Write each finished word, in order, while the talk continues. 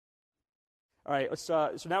All right,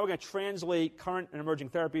 so now we're going to translate current and emerging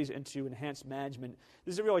therapies into enhanced management.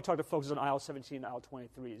 This is a really talk that focuses on IL-17 and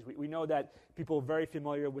IL-23s. We know that people are very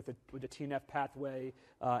familiar with the TNF pathway,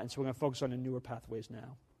 and so we're going to focus on the newer pathways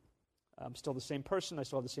now. I'm still the same person. I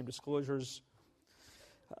still have the same disclosures.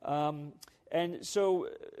 And so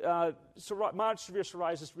moderate severe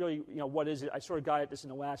psoriasis, really, what is it? I sort of got at this in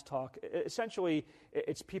the last talk. Essentially,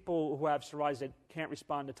 it's people who have psoriasis that can't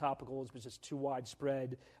respond to topicals because it's too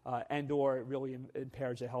widespread and/or it really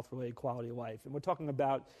impairs their health-related quality of life. And we're talking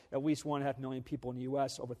about at least 1.5 million people in the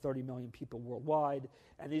U.S., over 30 million people worldwide.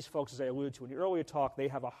 And these folks, as I alluded to in the earlier talk, they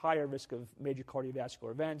have a higher risk of major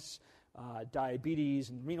cardiovascular events, diabetes,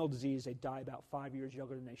 and renal disease. They die about 5 years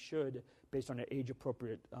younger than they should based on their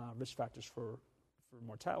age-appropriate risk factors for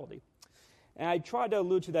mortality. And I tried to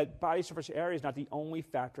allude to that body surface area is not the only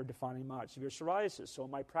factor defining moderate severe psoriasis. So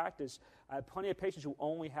in my practice, I have plenty of patients who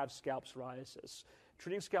only have scalp psoriasis.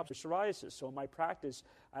 Treating scalp psoriasis. So in my practice,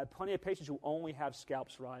 I have plenty of patients who only have scalp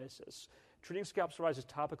psoriasis. Treating scalp psoriasis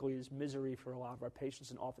topically is misery for a lot of our patients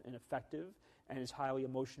and often ineffective, and is highly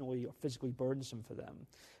emotionally or physically burdensome for them.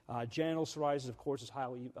 Genital psoriasis, of course, is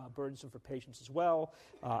highly burdensome for patients as well.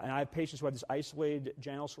 And I have patients who have this isolated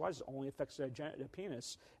genital psoriasis, only affects their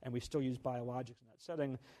penis, and we still use biologics in that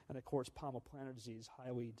setting. And of course, palmoplantar disease,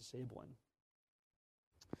 highly disabling.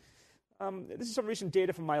 This is some recent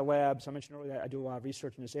data from my lab. So I mentioned earlier that I do a lot of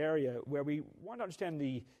research in this area, where we want to understand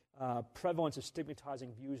the prevalence of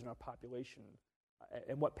stigmatizing views in our population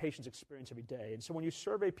and what patients experience every day. And so when you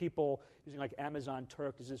survey people using like Amazon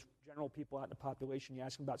Turk, there's this general people out in the population, you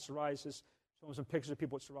ask them about psoriasis, show them some pictures of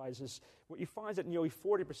people with psoriasis, what you find is that nearly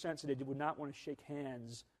 40% said they would not want to shake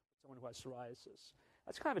hands with someone who has psoriasis.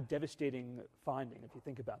 That's kind of a devastating finding if you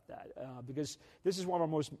think about that, because this is one of our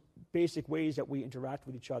most basic ways that we interact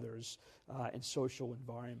with each other in social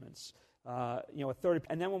environments. A third,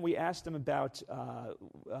 and then when we ask them about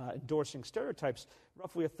endorsing stereotypes,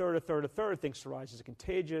 roughly a third think psoriasis is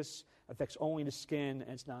contagious, affects only the skin,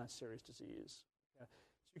 and it's not a serious disease. Okay?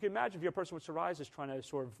 So you can imagine if you're a person with psoriasis trying to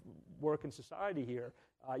sort of work in society here,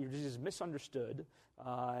 your disease is misunderstood,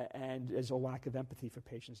 and there's a lack of empathy for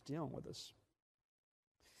patients dealing with this.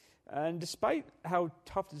 And despite how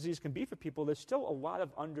tough the disease can be for people, there's still a lot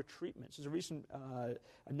of undertreatment. There's a recent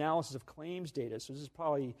analysis of claims data, so this is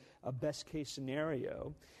probably a best-case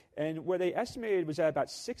scenario. And where they estimated was that about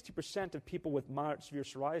 60% of people with moderate severe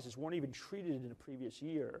psoriasis weren't even treated in a previous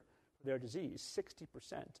year for their disease,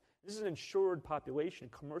 60%. This is an insured population,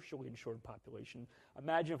 commercially insured population.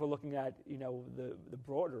 Imagine if we're looking at the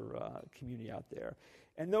broader community out there.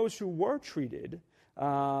 And those who were treated,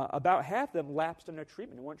 about half of them lapsed in their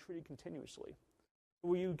treatment and weren't treated continuously.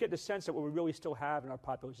 Well, you get the sense that what we really still have in our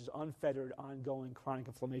population is unfettered, ongoing chronic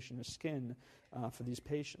inflammation of the skin for these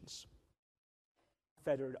patients.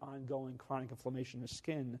 Unfettered, ongoing chronic inflammation of the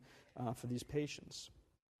skin for these patients.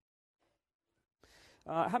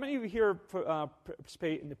 How many of you here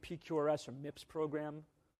participate in the PQRS or MIPS program?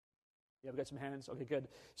 Yeah, we've got some hands. Okay, good.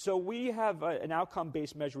 So we have an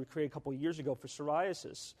outcome-based measure we created a couple of years ago for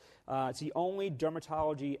psoriasis. It's the only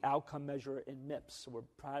dermatology outcome measure in MIPS, so we're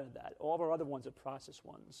proud of that. All of our other ones are process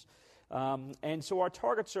ones. And so our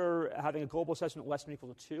targets are having a global assessment less than or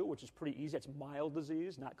equal to 2, which is pretty easy. It's mild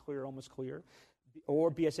disease, not clear, almost clear.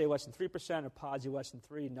 Or BSA less than 3%, or PASI less than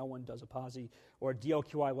 3, no one does a PASI, or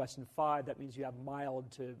DLQI less than 5, that means you have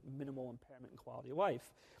mild to minimal impairment in quality of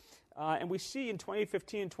life. And we see in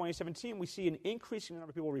 2015 and 2017, we see an increasing number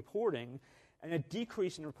of people reporting and a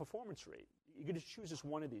decrease in their performance rate. You can just choose just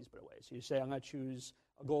one of these, by the way. So you say, I'm going to choose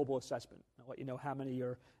a global assessment. I'll let you know how many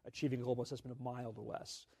are achieving a global assessment of mild or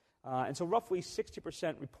less. And so roughly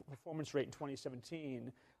 60% performance rate in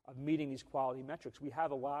 2017 of meeting these quality metrics. We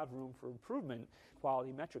have a lot of room for improvement,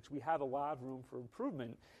 quality metrics. We have a lot of room for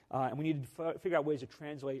improvement, and we need to figure out ways to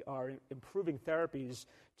translate our improving therapies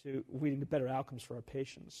to leading to better outcomes for our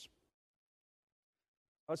patients.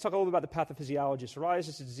 Let's talk a little bit about the pathophysiology of psoriasis.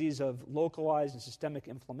 It's a disease of localized and systemic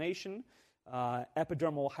inflammation,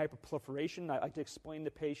 epidermal hyperproliferation. I like to explain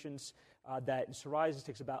to patients that in psoriasis it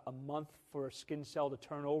takes about a month for a skin cell to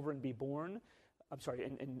turn over and be born. I'm sorry,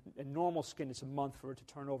 in normal skin, it's a month for it to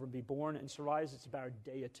turn over and be born. In psoriasis, it's about a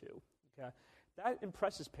day or two. Okay? That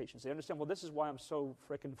impresses patients. They understand, well, this is why I'm so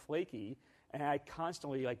frickin' flaky, and I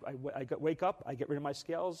constantly, wake up, I get rid of my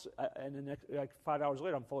scales, and then 5 hours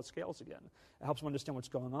later, I'm full of scales again. It helps them understand what's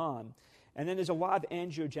going on. And then there's a lot of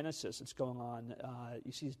angiogenesis that's going on.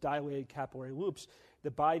 You see these dilated capillary loops. The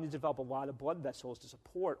body needs to develop a lot of blood vessels to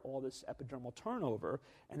support all this epidermal turnover,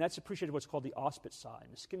 and that's appreciated what's called the Auspitz sign.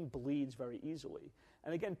 The skin bleeds very easily.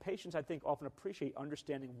 And again, patients, I think, often appreciate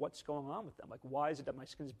understanding what's going on with them. Like, why is it that my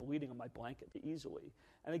skin is bleeding on my blanket easily?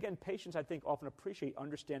 And again, patients, I think, often appreciate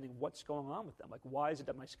understanding what's going on with them. Like, why is it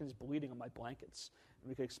that my skin is bleeding on my blankets? And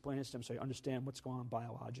we can explain this to them so you understand what's going on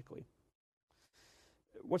biologically.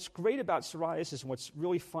 What's great about psoriasis and what's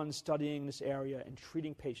really fun studying this area and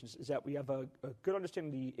treating patients is that we have a good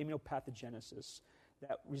understanding of the immunopathogenesis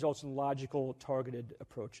that results in logical, targeted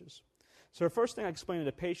approaches. So the first thing I explain to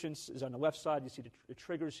the patients is on the left side, you see the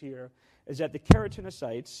triggers here, is that the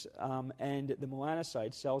keratinocytes and the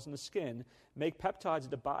melanocyte cells in the skin make peptides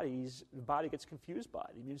that the body gets confused by.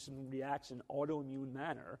 The immune system reacts in an autoimmune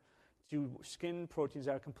manner to skin proteins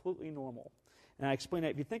that are completely normal. And I explain that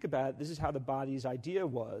if you think about it, this is how the body's idea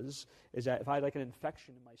was, is that if I had like an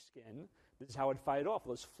infection in my skin, this is how I'd fight it off.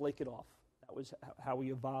 Let's flake it off. That was how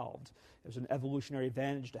we evolved. It was an evolutionary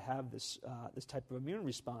advantage to have this type of immune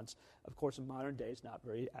response. Of course, in modern day, it's not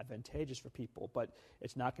very advantageous for people, but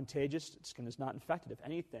it's not contagious. Skin is not infected. If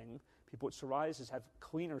anything, people with psoriasis have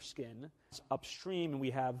cleaner skin. It's upstream, and we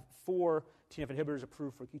have 4 TNF inhibitors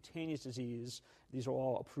approved for cutaneous disease. These are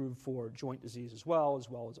all approved for joint disease as well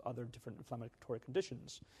as other different inflammatory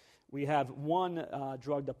conditions. We have one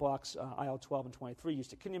drug that blocks IL-12 and 23,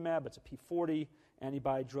 ustekinumab. It's a P40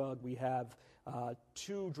 antibody drug. We have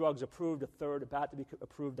 2 drugs approved, a third about to be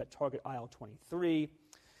approved that target IL-23.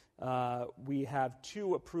 We have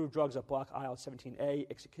 2 approved drugs that block IL-17A,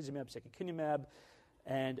 ixekizumab, secukinumab,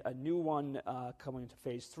 and a new one coming into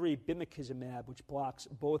phase 3, bimekizumab, which blocks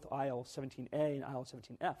both IL-17A and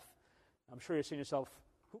IL-17F. I'm sure you're saying to yourself,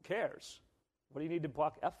 who cares? What do you need to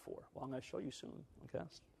block F for? Well, I'm going to show you soon. Okay,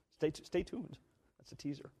 stay tuned. That's a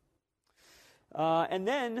teaser. And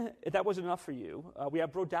then, if that wasn't enough for you, we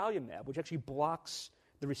have brodalumab, which actually blocks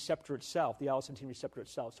the receptor itself, the IL-17 receptor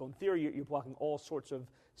itself. So in theory, you're blocking all sorts of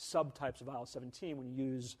subtypes of IL-17 when you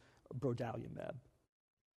use brodalumab.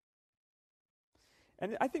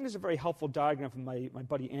 And I think this is a very helpful diagram from my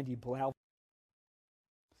buddy Andy Blauvelt.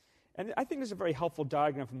 Andy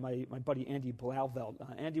Blauvelt.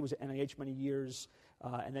 Andy was at NIH many years,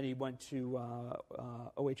 and then he went to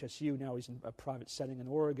OHSU. Now he's in a private setting in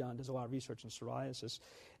Oregon, does a lot of research in psoriasis.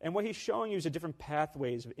 And what he's showing you is the different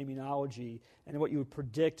pathways of immunology and what you would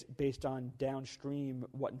predict based on downstream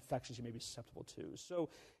what infections you may be susceptible to. So,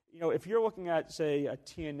 if you're looking at, say, a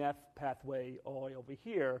TNF pathway all the way over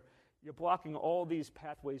here, you're blocking all these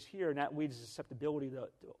pathways here, and that leads to susceptibility to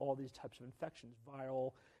all these types of infections,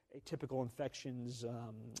 viral, atypical infections,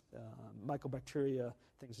 mycobacteria,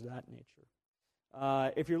 things of that nature.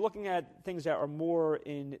 If you're looking at things that are more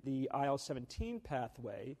in the IL-17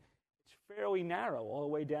 pathway, it's fairly narrow all the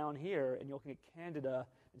way down here, and you're looking at Candida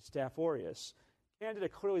and Staph aureus. Candida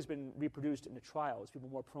clearly has been reproduced in the trials, people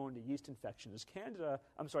more prone to yeast infections. Staph,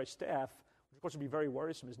 which of course would be very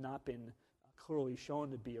worrisome, has not been clearly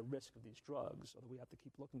shown to be a risk of these drugs, although we have to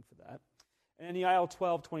keep looking for that. And the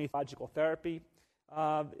IL-12-20 biological therapy.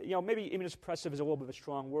 Maybe immunosuppressive is a little bit of a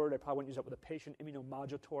strong word. I probably wouldn't use that with a patient.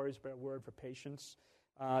 Immunomodulatory is a better word for patients.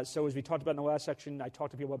 So as we talked about in the last section, I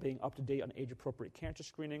talked to people about being up to date on age-appropriate cancer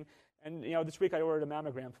screening. And this week I ordered a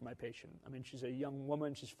mammogram for my patient. I mean, she's a young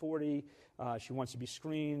woman. She's 40. She wants to be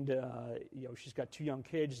screened. She's got 2 young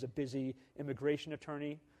kids. She's a busy immigration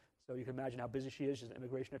attorney. So you can imagine how busy she is. She's an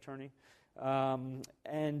immigration attorney.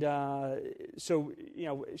 So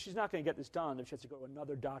she's not going to get this done if she has to go to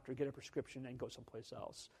another doctor, get a prescription, and go someplace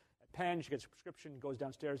else. At Penn, she gets a prescription, goes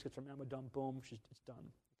downstairs, gets her mammo done, boom, it's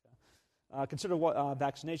done. Okay. Consider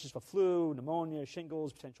vaccinations for flu, pneumonia,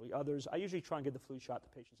 shingles, potentially others. I usually try and give the flu shot to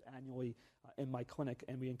patients annually in my clinic,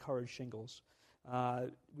 and we encourage shingles.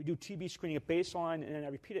 We do TB screening at baseline, and then I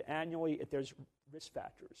repeat it annually if there's risk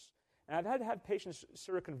factors. And I've had to have patients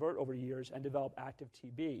seroconvert over the years and develop active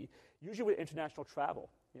TB, usually with international travel.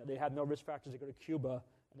 They have no risk factors. They go to Cuba,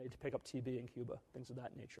 and they need to pick up TB in Cuba, things of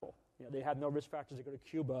that nature. They have no risk factors. They go to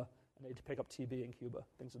Cuba, and they need to pick up TB in Cuba,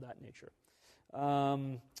 things of that nature.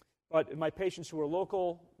 But my patients who are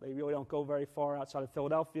local, they really don't go very far outside of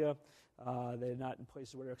Philadelphia. They're not in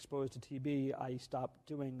places where they're exposed to TB. I stopped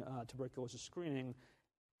doing tuberculosis screening,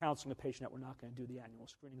 counseling the patient that we're not going to do the annual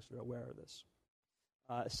screening, so they're aware of this.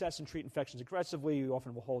 Assess and treat infections aggressively. We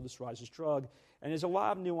often will hold the psoriasis drug. And there's a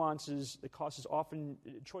lot of nuances. The choice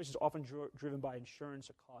is often driven by insurance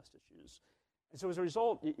or cost issues. And so as a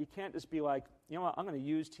result, you can't just be like, what, I'm going to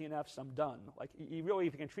use TNFs, I'm done. Like, you really,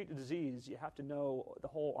 if you can treat the disease, you have to know the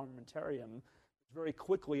whole armamentarium. Very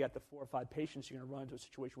quickly, at the 4 or 5 patients, you're going to run into a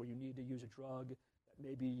situation where you need to use a drug that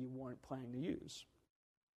maybe you weren't planning to use.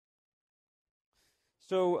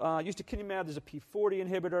 So ustekinumab, there's a P40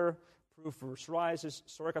 inhibitor, approved for psoriasis,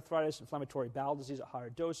 psoriatic arthritis, inflammatory bowel disease at higher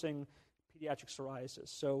dosing, pediatric psoriasis.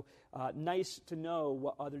 So nice to know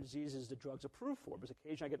what other diseases the drug's approved for, because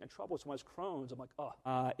occasionally I get into trouble with someone who has Crohn's. I'm like,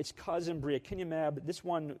 oh. Its cousin, briakinumab, this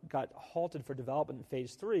one got halted for development in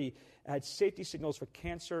phase 3. It had safety signals for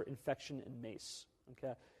cancer, infection, and MACE.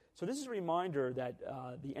 Okay? So this is a reminder that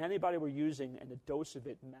the antibody we're using and the dose of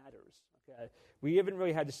it matters. Okay? We haven't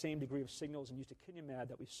really had the same degree of signals in ustekinumab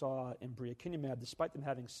that we saw in briakinumab, despite them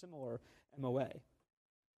having similar MOA.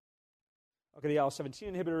 Okay, the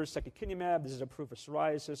IL-17 inhibitors, secukinumab, this is approved for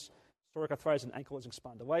psoriasis, psoriatic arthritis, and ankylosing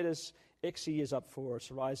spondylitis. ICSI is up for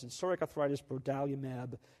psoriasis and psoriatic arthritis.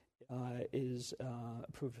 Brodalumab is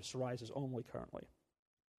approved for psoriasis only currently.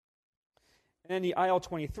 And then the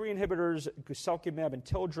IL-23 inhibitors, guselkumab and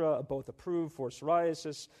Tildra, are both approved for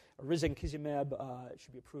psoriasis. Risankizumab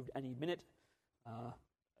should be approved any minute. I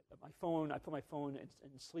put my phone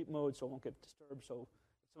in sleep mode so it won't get disturbed, so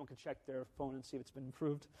someone can check their phone and see if it's been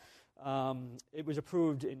approved. It was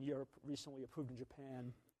approved in Europe, recently approved in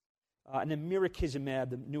Japan. And then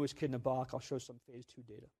mirikizumab, the newest kid in the block, I'll show some phase 2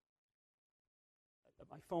 data. I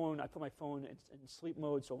put my phone in sleep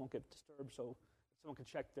mode so it won't get disturbed, so someone can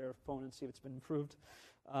check their phone and see if it's been approved.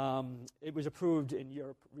 It was approved in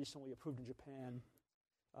Europe, recently approved in Japan.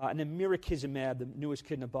 And then mirikizumab, the newest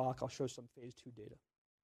kid in the block, I'll show some phase 2 data.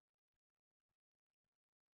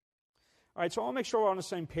 All right, so I want to make sure we're on the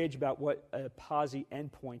same page about what a PASI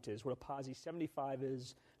endpoint is, what a PASI 75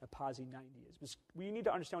 is, a PASI 90 is. Because we need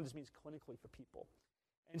to understand what this means clinically for people.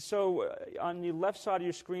 And so on the left side of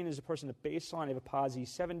your screen is a person at baseline. They have a PASI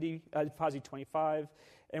 70, PASI 25.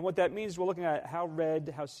 And what that means is we're looking at how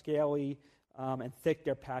red, how scaly, and thick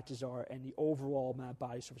their patches are, and the overall amount of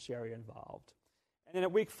body surface area involved. And then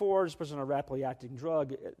at week 4, this person on a rapidly acting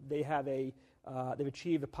drug, they have they've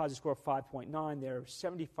achieved a PASI score of 5.9.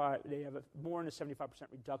 They have more than a 75%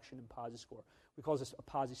 reduction in PASI score. We call this a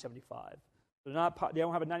PASI 75. They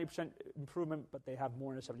don't have a 90% improvement, but they have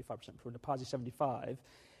more than a 75% improvement, a PASI 75.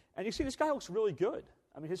 And you see this guy looks really good.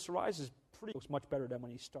 I mean, his psoriasis looks much better than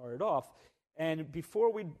when he started off. And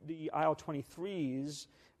before the IL-23s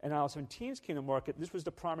and IL-17s came to market, this was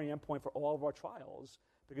the primary endpoint for all of our trials.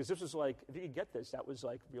 Because this was like, if you could get this, that was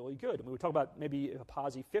like really good. And we would talk about maybe a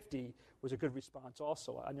PASI 50 was a good response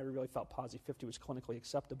also. I never really felt PASI 50 was clinically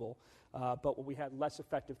acceptable. But when we had less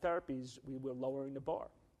effective therapies, we were lowering the bar.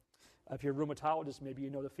 If you're a rheumatologist, maybe you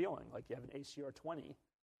know the feeling, like you have an ACR 20.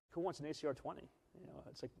 Who wants an ACR 20? You know,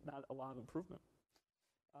 it's like not a lot of improvement.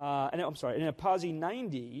 And a PASI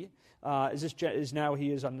 90 is now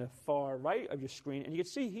he is on the far right of your screen, and you can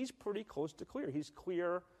see he's pretty close to clear. He's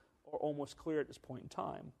clear or almost clear at this point in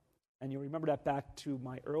time. And you'll remember that back to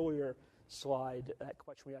my earlier slide, that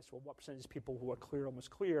question we asked, well, what percentage of people who are clear, almost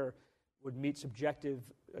clear, would meet subjective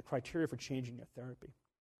criteria for changing their therapy?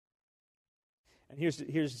 And here's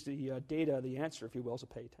the data, the answer, if you will, so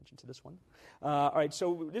pay attention to this one. All right,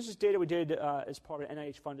 so this is data we did as part of an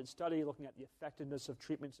NIH-funded study looking at the effectiveness of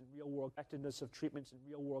treatments in real-world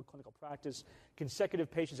clinical practice. Consecutive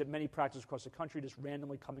patients at many practices across the country just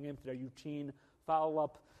randomly coming in for their routine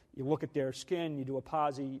follow-up. You look at their skin, you do a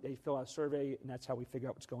PASI, they fill out a survey, and that's how we figure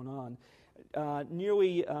out what's going on.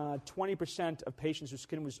 Nearly 20% of patients whose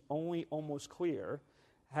skin was only almost clear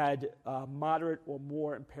had moderate or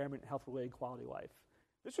more impairment in health-related quality of life.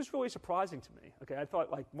 This was really surprising to me. Okay, I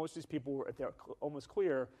thought like most of these people were, if they're almost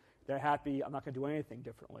clear, they're happy, I'm not going to do anything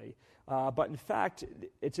differently. But in fact,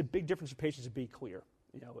 it's a big difference for patients to be clear.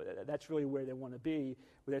 You know, that's really where they want to be.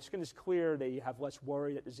 When their skin is clear, they have less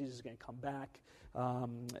worry that disease is going to come back,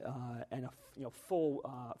 and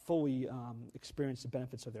fully experience the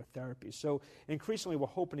benefits of their therapy. So increasingly, we're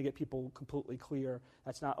hoping to get people completely clear.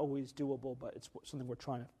 That's not always doable, but it's something we're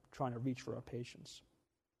trying to reach for our patients.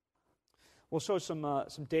 We'll show some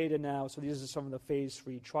data now. So these are some of the phase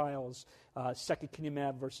 3 trials: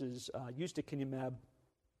 secukinumab versus ustekinumab,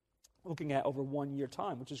 looking at over 1 year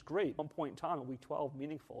time, which is great. At one point in time, at week 12,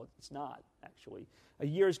 meaningful. It's not, actually. A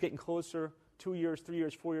year is getting closer. 2 years, 3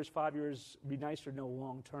 years, 4 years, 5 years. It'd be nicer to know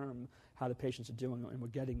long-term how the patients are doing, and we're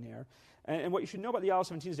getting there. And what you should know about the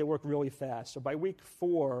IL-17 is they work really fast. So by week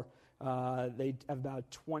 4, they have about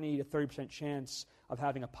 20 to 30% chance of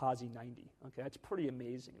having a PASI 90. Okay, that's pretty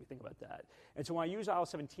amazing if you think about that. And so when I use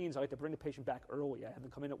IL-17s, I like to bring the patient back early. I have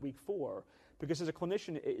them come in at week 4 because as a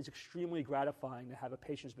clinician, it is extremely gratifying to have a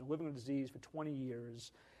patient who's been living with a disease for 20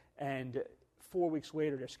 years and 4 weeks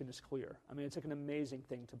later their skin is clear. I mean, it's like an amazing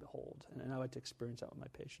thing to behold, and I like to experience that with my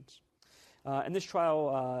patients. In this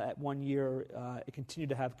trial, at 1 year, it continued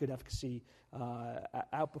to have good efficacy,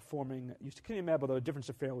 outperforming ustekinumab, although the differences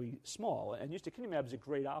are fairly small. And ustekinumab is a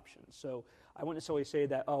great option. So I wouldn't necessarily say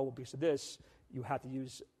that, because of this, you have to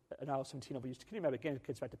use an IL-17 over ustekinumab. Again, it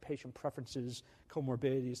gets back to patient preferences,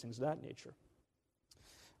 comorbidities, things of that nature.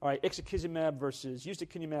 All right, ixekizumab versus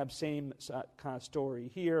ustekinumab, same kind of story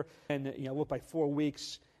here. And look, by 4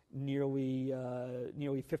 weeks, nearly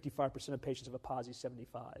 55% of patients have a PASI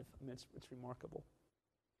 75. I mean, it's remarkable.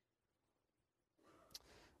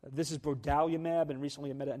 This is brodalumab, and recently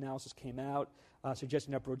a meta-analysis came out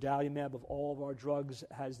suggesting that brodalumab, of all of our drugs,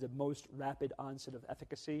 has the most rapid onset of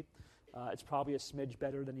efficacy. It's probably a smidge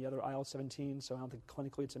better than the other IL-17, so I don't think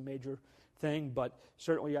clinically it's a major thing, but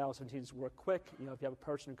certainly IL-17s work quick. If you have a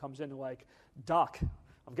person who comes in and like, Doc,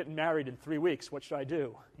 I'm getting married in 3 weeks, what should I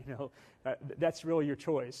do? That's really your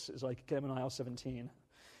choice, is like, get them an IL-17.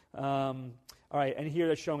 All right, and here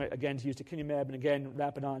they're showing it again to ustekinumab, and again,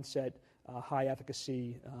 rapid onset, high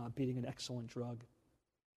efficacy, beating an excellent drug.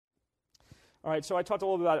 All right, so I talked a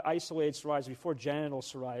little bit about isolated psoriasis before, genital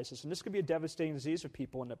psoriasis, and this could be a devastating disease for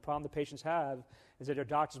people, and the problem the patients have is that their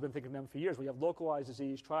doctor's been thinking of them for years. We have localized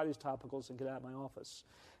disease, try these topicals and get out of my office.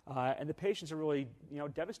 And the patients are really,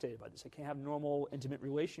 devastated by this. They can't have normal, intimate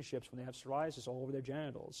relationships when they have psoriasis all over their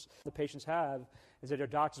genitals. The patients have is that their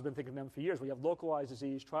doctor's been thinking of them for years. We have localized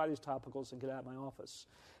disease, try these topicals and get out of my office.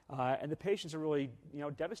 And the patients are really,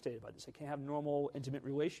 devastated by this. They can't have normal, intimate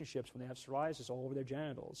relationships when they have psoriasis all over their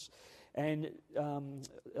genitals. And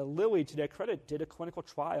Lilly, to their credit, did a clinical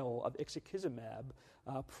trial of ixekizumab,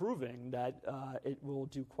 proving that it will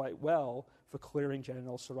do quite well for clearing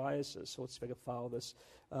genital psoriasis. So let's see if I can follow this.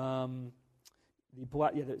 So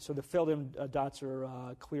the filled-in dots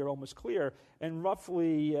are clear, almost clear, and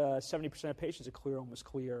roughly 70% of patients are clear, almost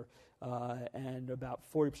clear, and about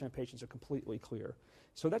 40% of patients are completely clear.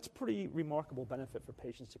 So that's pretty remarkable benefit for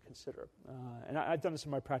patients to consider. And I've done this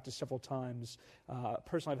in my practice several times.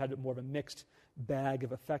 Personally, I've had more of a mixed bag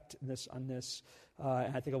of effectiveness on this,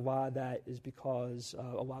 and I think a lot of that is because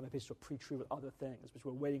a lot of my patients are pre-treated with other things, because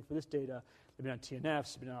we're waiting for this data. They've been on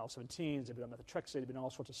TNFs, they've been on IL-17s, they've been on methotrexate, they've been on all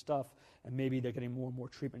sorts of stuff, and maybe they're getting more and more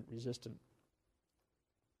treatment resistant.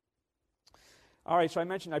 All right, so I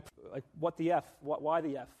mentioned, what the F? Why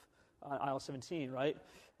the F on IL-17, right?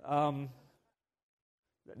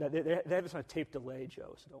 They have this on a tape delay,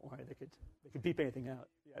 Joe, so don't worry. They could beep anything out.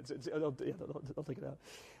 They'll take it out.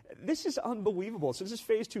 This is unbelievable. So this is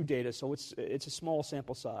phase 2 data, so it's a small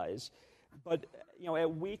sample size. But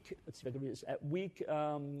at week, let's see if I can read this. At week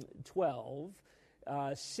 12,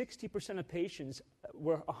 60% of patients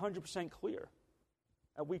were 100% clear.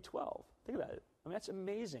 At week 12, think about it. I mean, that's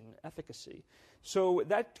amazing efficacy. So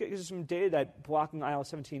that gives us some data that blocking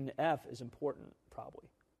IL-17F is important, probably,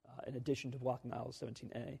 in addition to blocking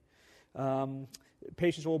IL-17A.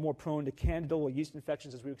 Patients are a little more prone to candidal or yeast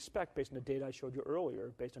infections, as we expect, based on the data I showed you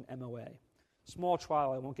earlier, based on MOA. Small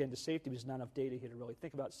trial, I won't get into safety because there's not enough data here to really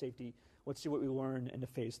think about safety. Let's see what we learn in the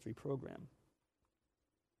phase 3 program.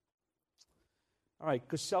 All right,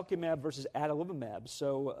 guselkumab versus adalimumab.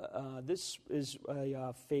 So this is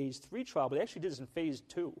a phase 3 trial, but they actually did this in phase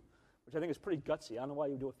 2, which I think is pretty gutsy. I don't know why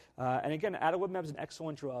you would do it. And again, adalimumab is an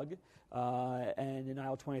excellent drug, and an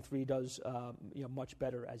IL-23 does much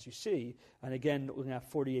better, as you see. And again, looking at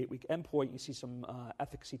 48-week endpoint, you see some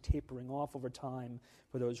efficacy tapering off over time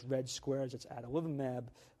for those red squares. It's adalimumab,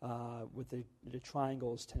 with the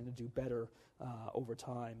triangles tend to do better over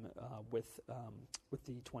time with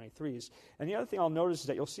the 23s. And the other thing I'll notice is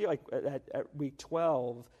that you'll see, like at week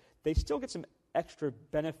 12, they still get some extra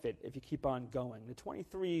benefit if you keep on going. The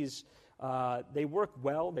 23s, they work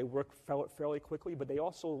well, they work fairly quickly, but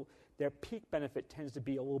their peak benefit tends to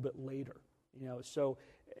be a little bit later. So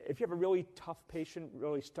if you have a really tough patient,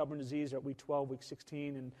 really stubborn disease at week 12, week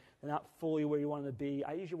 16, and they're not fully where you want them to be,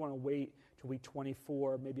 I usually want to wait to week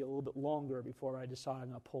 24, maybe a little bit longer before I decide I'm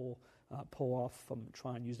going to pull off from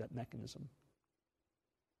trying to use that mechanism.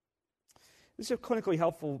 This is a clinically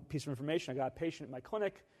helpful piece of information. I got a patient at my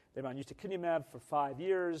clinic. They've been on ustekinumab for 5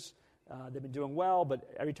 years. They've been doing well, but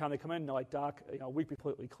every time they come in, they're like, Doc, we're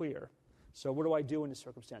completely clear. So what do I do in this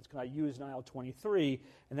circumstance? Can I use an IL-23?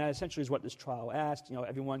 And that essentially is what this trial asked.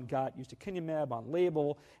 Everyone got ustekinumab on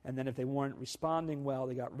label, and then if they weren't responding well,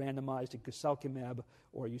 they got randomized to guselkumab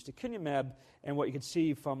or ustekinumab. And what you can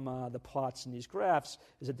see from the plots in these graphs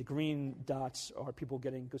is that the green dots are people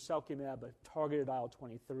getting guselkumab, a targeted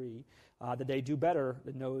IL-23, that they do better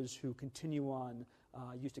than those who continue on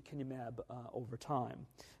ustekinumab over time,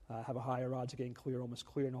 have a higher odds of getting clear, almost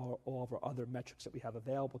clear, and all of our other metrics that we have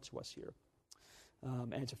available to us here.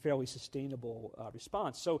 and it's a fairly sustainable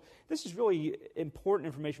response. So this is really important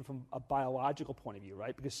information from a biological point of view,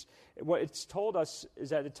 right? Because what it's told us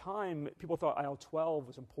is at the time, people thought IL-12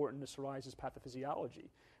 was important to psoriasis pathophysiology.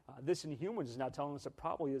 This in humans is now telling us it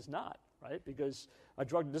probably is not, right? Because a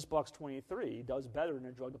drug that just blocks 23 does better than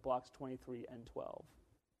a drug that blocks 23 and 12.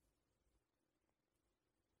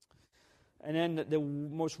 And then the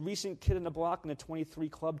most recent kid in the block in the 23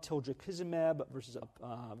 club, tildrakizumab versus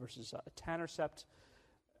etanercept.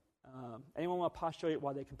 Anyone want to postulate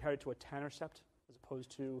why they compared it to etanercept as opposed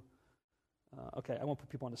to? Okay, I won't put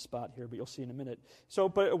people on the spot here, but you'll see in a minute.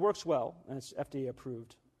 But it works well, and it's FDA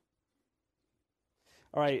approved.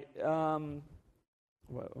 All right. I'm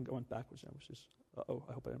going backwards now, I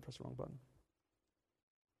hope I didn't press the wrong button.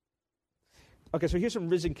 Okay, so here's some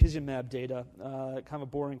risankizumab data, kind of a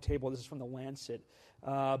boring table. This is from the Lancet.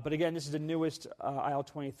 But again, this is the newest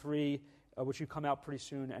IL-23, which should come out pretty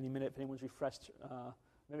soon, any minute, if anyone's refreshed.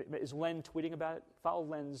 Is Len tweeting about it? Follow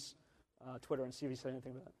Len's Twitter and see if he said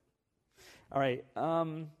anything about it. All right.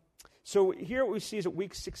 So here what we see is at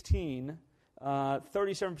week 16,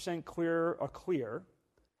 37% clear are clear.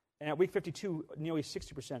 And at week 52, nearly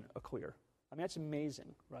 60% are clear. I mean, that's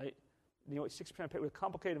amazing, right? 60% with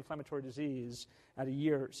complicated inflammatory disease at a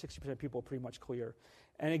year, 60% of people are pretty much clear.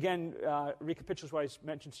 And again, recapitulates what I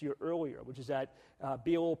mentioned to you earlier, which is that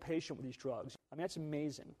be a little patient with these drugs. I mean, that's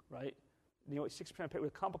amazing, right? 60%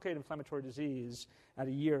 with complicated inflammatory disease at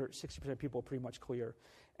a year, 60% of people are pretty much clear.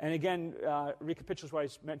 And again, recapitulates what I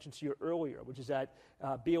mentioned to you earlier, which is that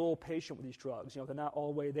be a little patient with these drugs. They're not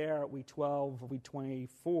all the way there at week 12 or week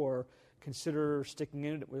 24. Consider sticking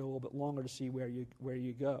in it a little bit longer to see where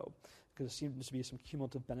you go, because there seems to be some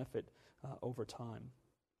cumulative benefit over time.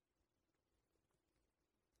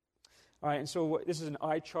 All right, and so this is an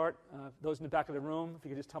eye chart. Those in the back of the room, if you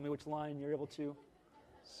could just tell me which line you're able to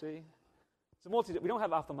see. We don't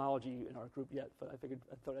have ophthalmology in our group yet, but I figured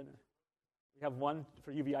I'd throw it in there. We have one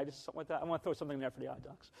for uveitis, something like that. I want to throw something in there for the eye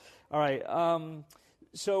docs. All right.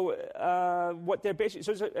 What they're basically,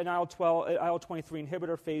 so it's an IL-23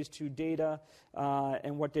 inhibitor, phase 2 data,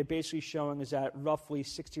 and what they're basically showing is that roughly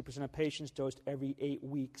 60% of patients dosed every 8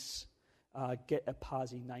 weeks get a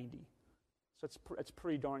PASI 90. So it's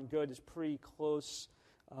pretty darn good. It's pretty close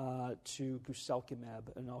to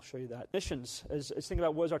guselkumab, and I'll show you that. Missions, as think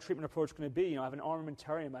about what is our treatment approach going to be. I have an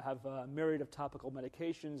armamentarium. I have a myriad of topical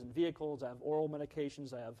medications and vehicles. I have oral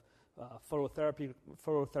medications. I have phototherapeutic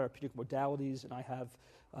modalities, and I have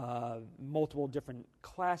multiple different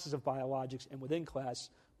classes of biologics, and within class,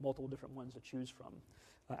 multiple different ones to choose from.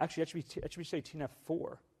 Actually, it should be say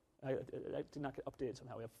TNF4. I did not get updated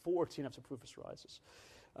somehow. We have 4 TNFs approved for psoriasis.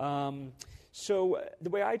 So the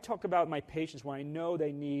way I talk about my patients when I know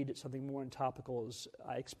they need something more in topicals,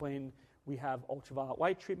 I explain we have ultraviolet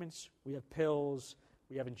light treatments, we have pills,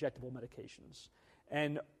 we have injectable medications.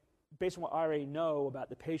 And based on what I already know about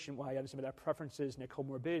the patient, what I understand about their preferences and their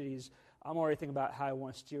comorbidities, I'm already thinking about how I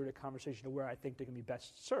want to steer the conversation to where I think they can be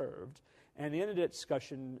best served. And at the end of that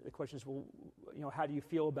discussion, the question is, well, how do you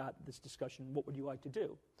feel about this discussion? What would you like to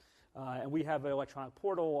do? And we have an electronic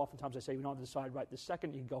portal. Oftentimes I say, we don't have to decide right this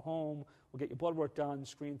second. You can go home, we'll get your blood work done,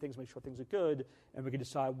 screen things, make sure things are good, and we can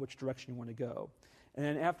decide which direction you want to go. And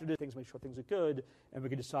then after this, make sure things are good, and we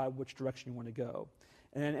can decide which direction you want to go.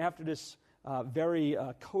 And then after this very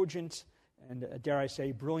cogent and, dare I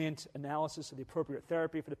say, brilliant analysis of the appropriate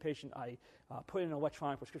therapy for the patient, I put in an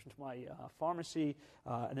electronic prescription to my pharmacy,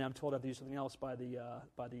 and then I'm told I have to do something else by the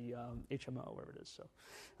HMO, wherever it is. So,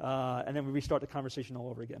 and then we restart the conversation all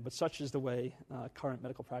over again. But such is the way current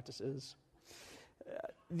medical practice is.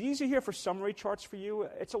 These are here for summary charts for you.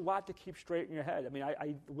 It's a lot to keep straight in your head. I mean,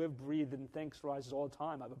 I live, breathe, and think psoriasis all the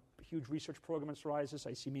time. I have a huge research program in psoriasis.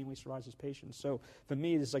 I see mainly psoriasis patients. So for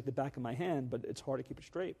me, this is like the back of my hand, but it's hard to keep it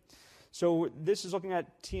straight. So this is looking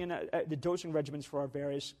at the dosing regimens for our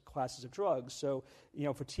various classes of drugs. So,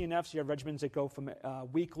 for TNFs, you have regimens that go from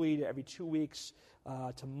weekly to every 2 weeks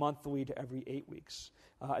to monthly to every 8 weeks.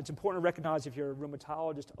 It's important to recognize if you're a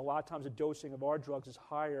rheumatologist, a lot of times the dosing of our drugs is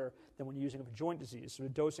higher than when you're using it for joint disease. So the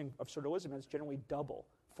dosing of certolizumab is generally double,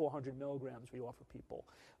 400 milligrams we offer people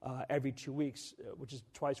every 2 weeks, which is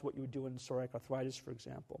twice what you would do in psoriatic arthritis, for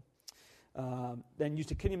example. Then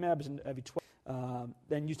ustekinumab is every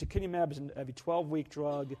 12-week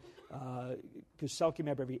drug,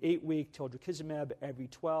 guselkumab every 8-week, tildrakizumab every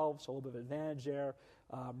 12, so a little bit of advantage there.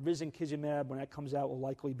 Risankizumab, when that comes out, will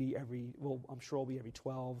likely be I'm sure will be every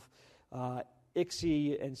 12.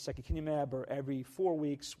 ICSI and secukinumab are every 4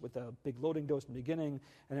 weeks with a big loading dose in the beginning,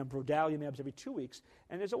 and then brodalumab is every 2 weeks.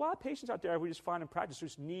 And there's a lot of patients out there we just find in practice who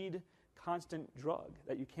just need constant drug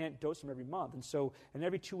that you can't dose them every month. And so an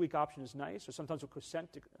every 2-week option is nice, or sometimes with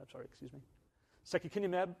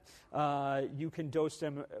secukinumab, you can dose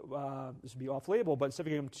them, this would be off-label, but instead of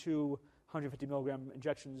giving them 250 milligram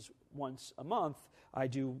injections once a month, I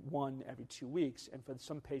do one every 2 weeks. And for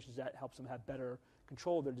some patients, that helps them have better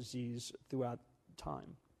control of their disease throughout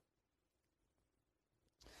time.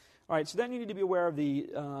 All right, so then you need to be aware of the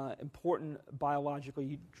important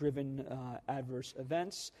biologically driven adverse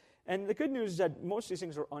events. And the good news is that most of these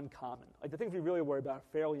things are uncommon. Like the things we really worry about are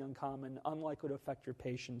fairly uncommon, unlikely to affect your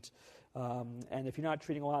patient. And if you're not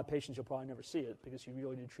treating a lot of patients, you'll probably never see it because you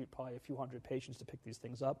really need to treat probably a few hundred patients to pick these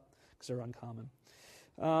things up because they're uncommon.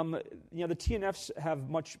 The TNFs have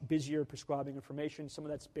much busier prescribing information. Some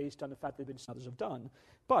of that's based on the fact that others have done.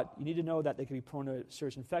 But you need to know that they can be prone to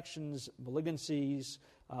serious infections, malignancies,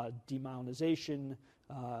 demyelinization,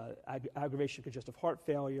 aggravation of congestive heart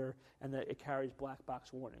failure, and that it carries black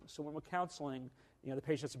box warnings. So when we're counseling, the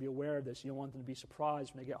patient has to be aware of this. You don't want them to be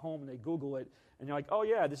surprised when they get home and they Google it, and you're like, oh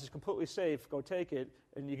yeah, this is completely safe, go take it,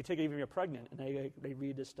 and you can take it even if you're pregnant, and they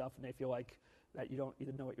read this stuff and they feel like that you don't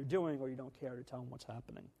either know what you're doing or you don't care to tell them what's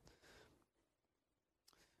happening.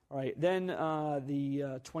 All right, then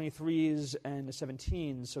the 23s and the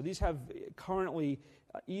 17s. So these have currently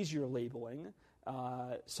easier labeling.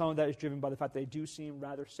 Some of that is driven by the fact they do seem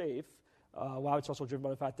rather safe. A lot of it's also driven by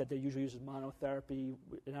the fact that they usually use as monotherapy.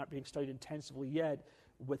 They're not being studied intensively yet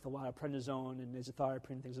with a lot of prednisone and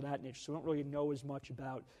azathioprine and things of that nature. So we don't really know as much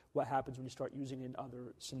about what happens when you start using it in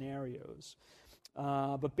other scenarios.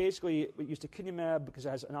 But basically, we use secukinumab because it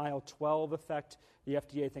has an IL-12 effect. The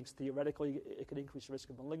FDA thinks theoretically it could increase the risk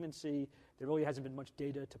of malignancy. There really hasn't been much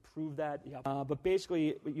data to prove that. But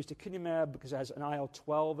basically, we use secukinumab because it has an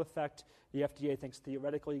IL-12 effect. The FDA thinks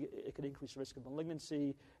theoretically it could increase the risk of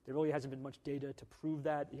malignancy. There really hasn't been much data to prove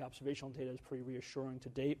that. The observational data is pretty reassuring to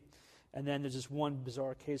date. And then there's this one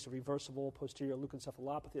bizarre case of reversible posterior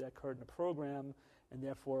leukoencephalopathy that occurred in the program, and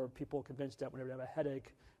therefore people are convinced that whenever they have a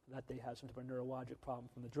headache, that they have some type of neurologic problem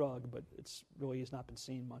from the drug, but it's really has not been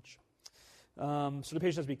seen much. So the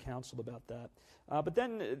patient has to be counseled about that. But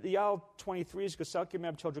then the IL-23s,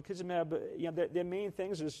 guselkumab, tildrakizumab, their main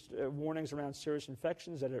things is warnings around serious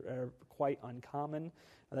infections that are quite uncommon.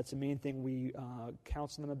 That's the main thing we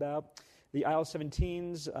counsel them about. The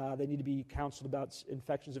IL-17s, they need to be counseled about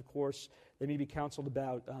infections, of course. They need to be counseled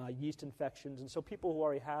about yeast infections. And so people who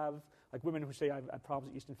already have, like women who say I have problems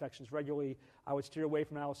with yeast infections regularly, I would steer away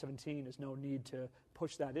from IL-17. There's no need to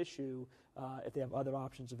push that issue if they have other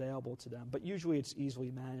options available to them. But usually it's easily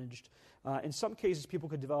managed. In some cases, people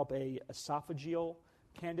could develop a esophageal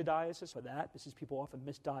candidiasis for that. This is people often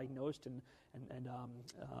misdiagnosed and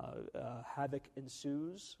havoc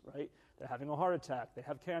ensues, right? They're having a heart attack, they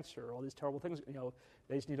have cancer, all these terrible things.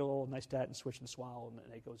 They just need a little nystatin switch and swallow,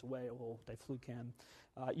 and it goes away, a little diflucan.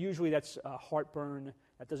 Usually that's heartburn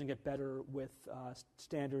that doesn't get better with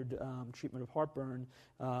standard treatment of heartburn,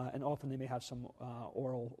 and often they may have some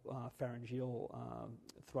oral pharyngeal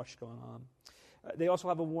thrush going on. They also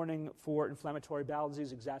have a warning for inflammatory bowel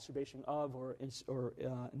disease, exacerbation of or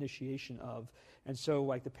initiation of. And so,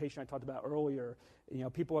 like the patient I talked about earlier,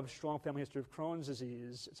 people have a strong family history of Crohn's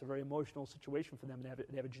disease. It's a very emotional situation for them.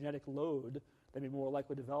 They have a genetic load. They may be more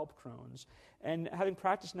likely to develop Crohn's. And having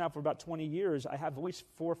practiced now for about 20 years, I have at least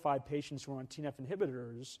 4 or 5 patients who are on TNF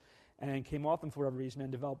inhibitors and came off them for whatever reason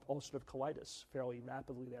and developed ulcerative colitis fairly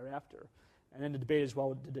rapidly thereafter. And then the debate is,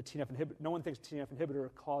 well, did the TNF inhibitor? No one thinks TNF inhibitor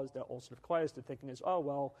caused that ulcerative colitis. The thinking is, oh,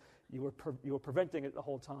 well, you were preventing it the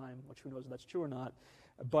whole time, which who knows if that's true or not.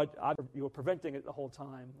 But you were preventing it the whole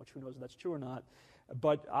time, which who knows if that's true or not.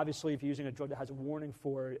 But obviously, if you're using a drug that has a warning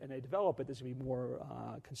for it and they develop it, there's going to be more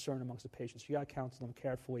concern amongst the patients. You got to counsel them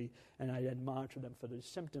carefully, and I then monitor them for the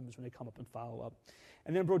symptoms when they come up and follow up.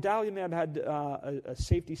 And then brodalumab had a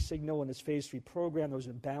safety signal in its phase 3 program. There was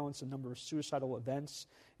an imbalance in the number of suicidal events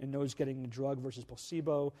in those getting the drug versus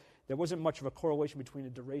placebo. There wasn't much of a correlation between the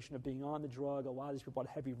duration of being on the drug. A lot of these people had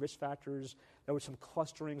heavy risk factors. There were some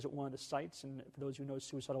clusterings at one of the sites, and for those who know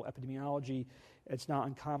suicidal epidemiology, it's not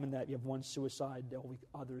uncommon that you have one suicide, there will be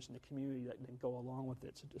others in the community that then go along with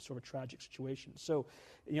it. It's a sort of a tragic situation. So,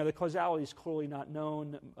 the causality is clearly not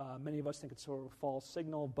known. Many of us think it's sort of a false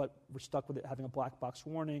signal, but we're stuck with it having a black box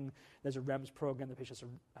warning. There's a REMS program the patient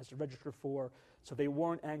has to register for. So if they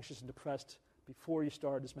weren't anxious and depressed before you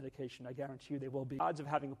started this medication, I guarantee you they will be. Odds of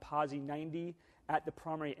having a PASI 90 at the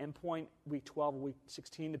primary endpoint, week 12 or week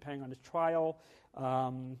 16, depending on the trial.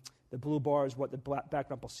 The blue bar is what the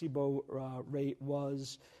background placebo rate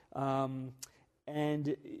was.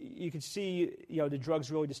 And you can see, the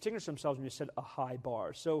drugs really distinguish themselves when you set a high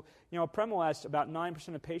bar. So, Apremilast, about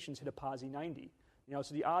 9% of patients hit a PASI 90.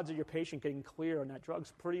 So the odds of your patient getting clear on that drug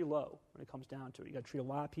is pretty low when it comes down to it. You got to treat a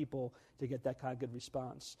lot of people to get that kind of good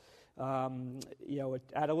response.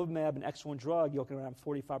 Adalimumab, an excellent drug, you're looking around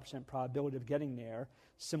 45% probability of getting there,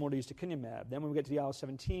 similar to ustekinumab. Then when we get to the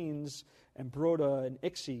IL-17s and Broda and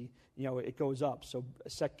ICSI, it goes up. So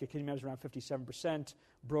secukinumab is around 57%,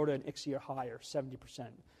 Broda and ICSI are higher, 70%.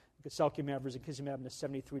 Guselkumab versus ikizumab is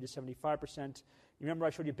 73 to 75%. You remember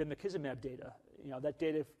I showed you bimekizumab data. That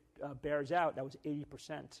data bears out that was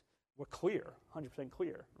 80%. We're clear, 100%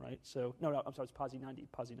 clear, right? So, I'm sorry, it's PASI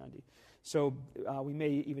 90. So we may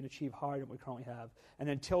even achieve higher than we currently have. And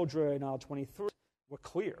then Tildra and IL-23, we're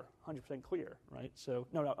clear, 100% clear, right? So,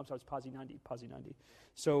 I'm sorry, it's PASI 90.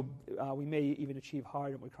 So we may even achieve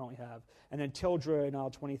higher than we currently have. And then Tildra and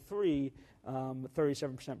IL-23,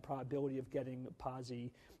 37% probability of getting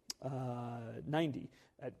PASI 90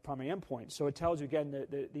 at primary endpoint. So it tells you, again,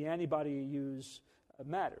 that the antibody you use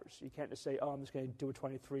matters. You can't just say, I'm just going to do a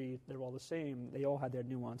 23, they're all the same. They all have their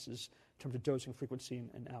nuances in terms of dosing frequency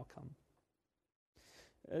and outcome.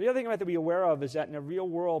 The other thing I have to be aware of is that in the real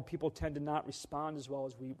world, people tend to not respond as well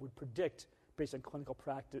as we would predict based on clinical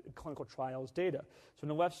trials data. So on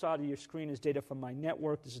the left side of your screen is data from my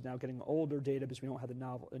network. This is now getting older data because we don't have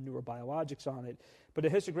the newer biologics on it. But the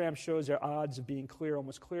histogram shows their odds of being clear,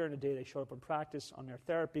 almost clear in the day they showed up in practice on their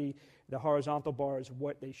therapy. The horizontal bar is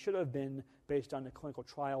what they should have been based on the clinical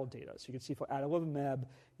trial data. So you can see for adalimumab,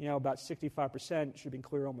 about 65% should have been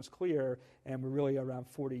clear, almost clear, and we're really around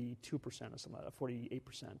 42% or something like that,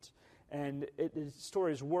 48%. And the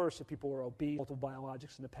story is worse if people were obese, multiple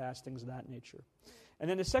biologics in the past, things of that nature. And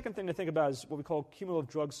then the second thing to think about is what we call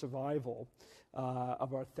cumulative drug survival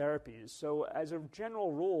of our therapies. So as a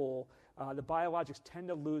general rule, the biologics tend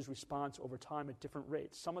to lose response over time at different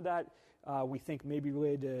rates. Some of that we think may be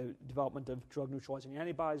related to development of drug-neutralizing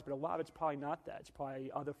antibodies, but a lot of it's probably not that. It's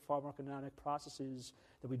probably other pharmacodynamic processes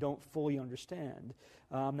that we don't fully understand.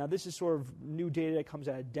 Now, this is sort of new data that comes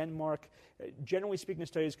out of Denmark. Generally speaking,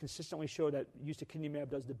 studies consistently show that ustekinumab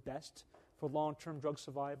does the best for long-term drug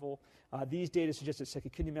survival. These data suggest that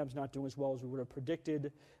secukinumab is not doing as well as we would have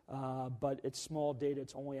predicted, but it's small data.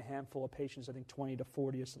 It's only a handful of patients, I think 20 to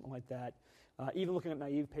 40 or something like that. Even looking at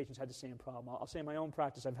naive patients had the same problem. I'll say in my own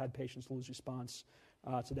practice, I've had patients lose response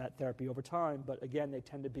to that therapy over time, but again, they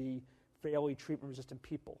tend to be fairly treatment-resistant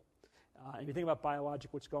people. If you think about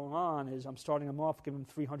biologic, what's going on is I'm starting them off, giving them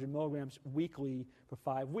 300 milligrams weekly for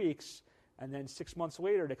 5 weeks, and then 6 months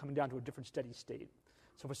later, they're coming down to a different steady state.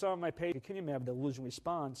 So for some of my patients, secukinumab, they're losing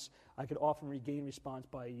response. I could often regain response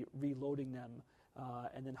by reloading them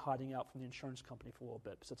and then hiding out from the insurance company for a little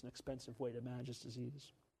bit, because that's an expensive way to manage this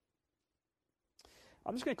disease.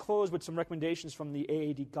 I'm just going to close with some recommendations from the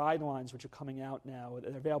AAD guidelines, which are coming out now.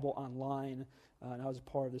 They're available online, and I was a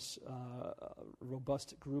part of this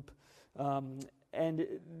robust group. And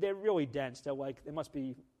they're really dense. They must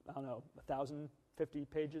be, 1,050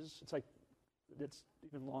 pages. It's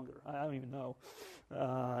even longer. I don't even know.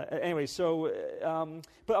 Anyway, so,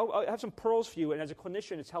 but I'll have some pearls for you, and as a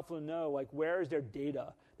clinician, it's helpful to know, where is their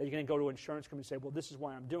data that you're going to go to an insurance company and say, well, this is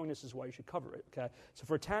why I'm doing this is why you should cover it, okay? So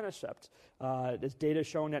for etanercept, there's data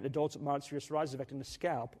showing that in adults with moderate severe psoriasis affecting the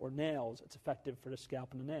scalp or nails, it's effective for the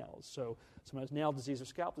scalp and the nails. So someone has nail disease or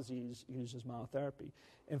scalp disease, you can use it as monotherapy.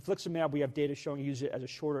 Infliximab, we have data showing you use it as a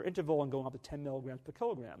shorter interval and going up to 10 milligrams per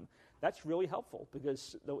kilogram. That's really helpful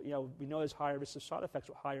because we know there's higher risk of side effects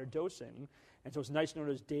with higher dosing, and so it's nice to know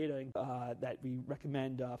there's data that we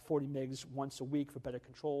recommend 40 mg once a week for better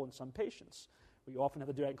control in some patients. We often have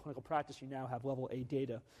to do that in clinical practice. You now have level A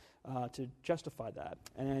data to justify that.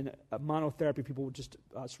 And monotherapy, people with just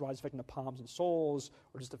psoriasis affecting the palms and soles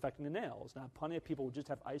or just affecting the nails. Now, plenty of people who just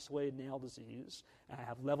have isolated nail disease and I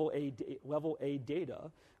have level A data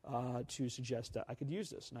to suggest that I could use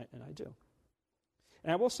this, and I do.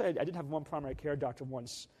 And I will say, I did have one primary care doctor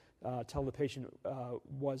once tell the patient,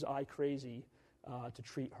 was I crazy to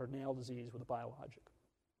treat her nail disease with a biologic?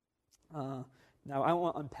 Now, I don't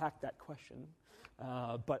want to unpack that question,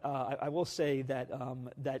 but I will say that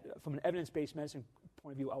from an evidence-based medicine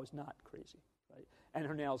point of view, I was not crazy, right? And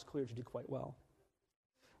her nails cleared to do quite well.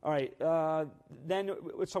 All right, then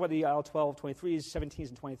let's talk about the IL-12, 23s, 17s,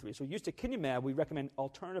 and 23s. So ustekinumab, we recommend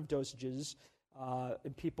alternative dosages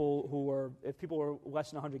in people if people are less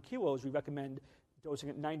than 100 kilos, we recommend dosing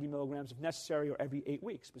at 90 milligrams if necessary or every 8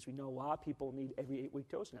 weeks, because we know a lot of people need every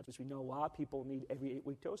 8-week dosing.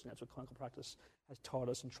 That's what clinical practice has taught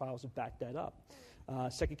us, and trials have backed that up.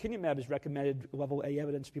 Secukinumab is recommended level A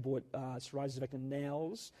evidence for people with psoriasis affecting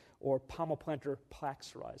nails or palmoplantar plaque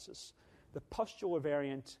psoriasis. The pustular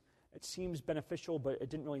variant, it seems beneficial, but it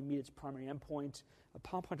didn't really meet its primary endpoint.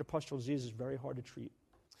 Palmoplantar pustular disease is very hard to treat.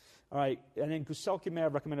 All right, and then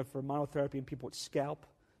guselkumab recommended for monotherapy in people with scalp,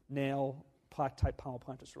 nail, plaque-type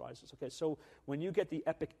palmoplantar psoriasis. Okay, so when you get the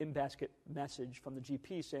epic in-basket message from the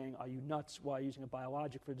GP saying, are you nuts? Why are you using a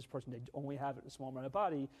biologic for this person? They only have it in a small amount of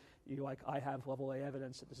body. You're like, I have level A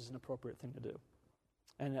evidence that this is an appropriate thing to do.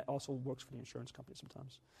 And it also works for the insurance company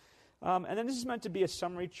sometimes. And then this is meant to be a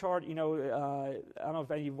summary chart. I don't know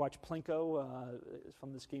if any of you watch Plinko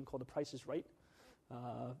from this game called The Price is Right.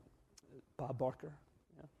 Bob Barker.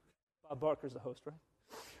 Yeah. Bob Barker's the host, right?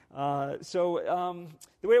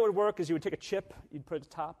 The way it would work is you would take a chip, you'd put it at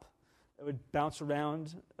the top, it would bounce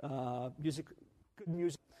around, good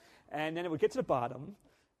music, and then it would get to the bottom.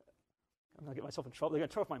 I'm going to get myself in trouble. They're going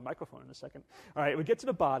to turn off my microphone in a second. All right, it would get to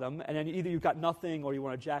the bottom, and then either you've got nothing or you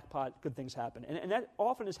want a jackpot, good things happen. And that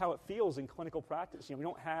often is how it feels in clinical practice. We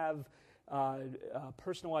don't have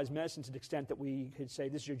personalized medicine to the extent that we could say,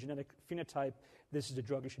 this is your genetic phenotype, this is the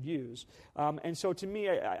drug you should use. And so to me,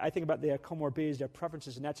 I think about their comorbidities, their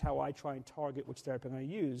preferences, and that's how I try and target which therapy I'm going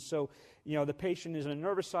to use. So, the patient is on the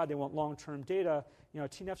nervous side, they want long-term data.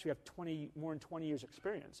 TNFs, we have more than 20 years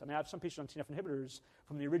experience. I mean, I have some patients on TNF inhibitors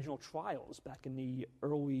from the original trials back in the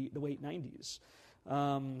late 90s.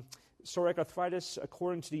 Psoriatic arthritis,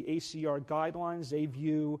 according to the ACR guidelines, they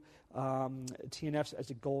view TNFs as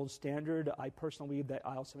a gold standard. I personally believe that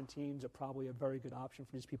IL-17s are probably a very good option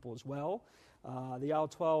for these people as well. The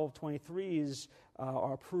IL-12, 23s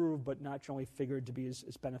are approved but not generally figured to be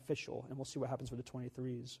as beneficial, and we'll see what happens with the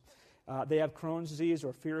 23s. They have Crohn's disease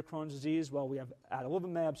or fear of Crohn's disease. Well, we have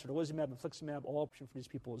adalimumab, certolizumab, and infliximab, all options for these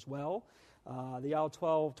people as well. The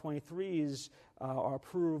IL-12, 23s are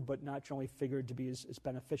approved but not generally figured to be as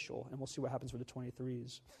beneficial, and we'll see what happens with the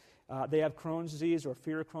 23s. They have Crohn's disease or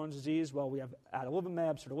fear of Crohn's disease. Well, we have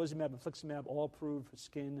adalimumab, certolizumab, and infliximab, all approved for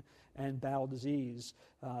skin and bowel disease,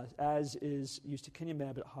 as is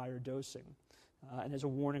ustekinumab at higher dosing. And there's a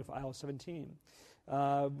warning for IL-17.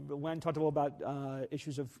 Len talked a little about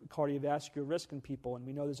issues of cardiovascular risk in people, and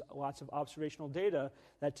we know there's lots of observational data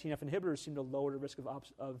that TNF inhibitors seem to lower the risk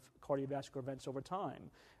of cardiovascular events over time.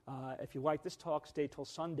 If you like this talk, stay till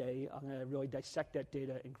Sunday. I'm going to really dissect that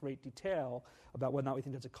data in great detail about whether or not we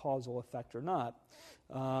think that's a causal effect or not.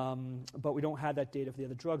 But we don't have that data for the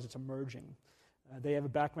other drugs. It's emerging. They have a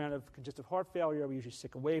background of congestive heart failure. We usually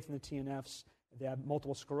stick away from the TNFs. They have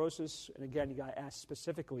multiple sclerosis, and again, you got to ask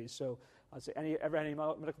specifically. So, I'd say, ever had any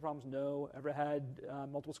medical problems? No. Ever had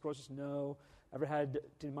multiple sclerosis? No. Ever had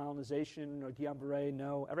demyelinization or Guillain-Barré?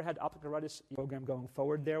 No. Ever had optic neuritis? Program going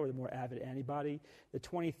forward there with a more avid antibody. The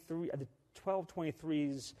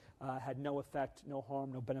 12-23s had no effect, no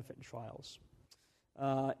harm, no benefit in trials.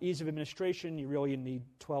 Ease of administration, you're really in the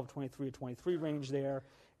 12, 23, or 23 range there.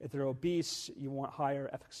 If they're obese, you want higher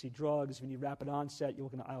efficacy drugs. If you need rapid onset, you're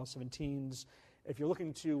looking at IL-17s. If you're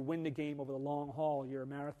looking to win the game over the long haul, you're a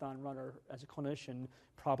marathon runner as a clinician,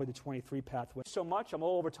 probably the 23 pathway. So much. I'm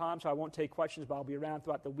all over time, so I won't take questions, but I'll be around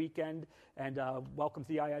throughout the weekend. And welcome to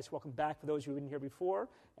the IIS. Welcome back for those who have been here before.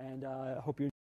 And I hope you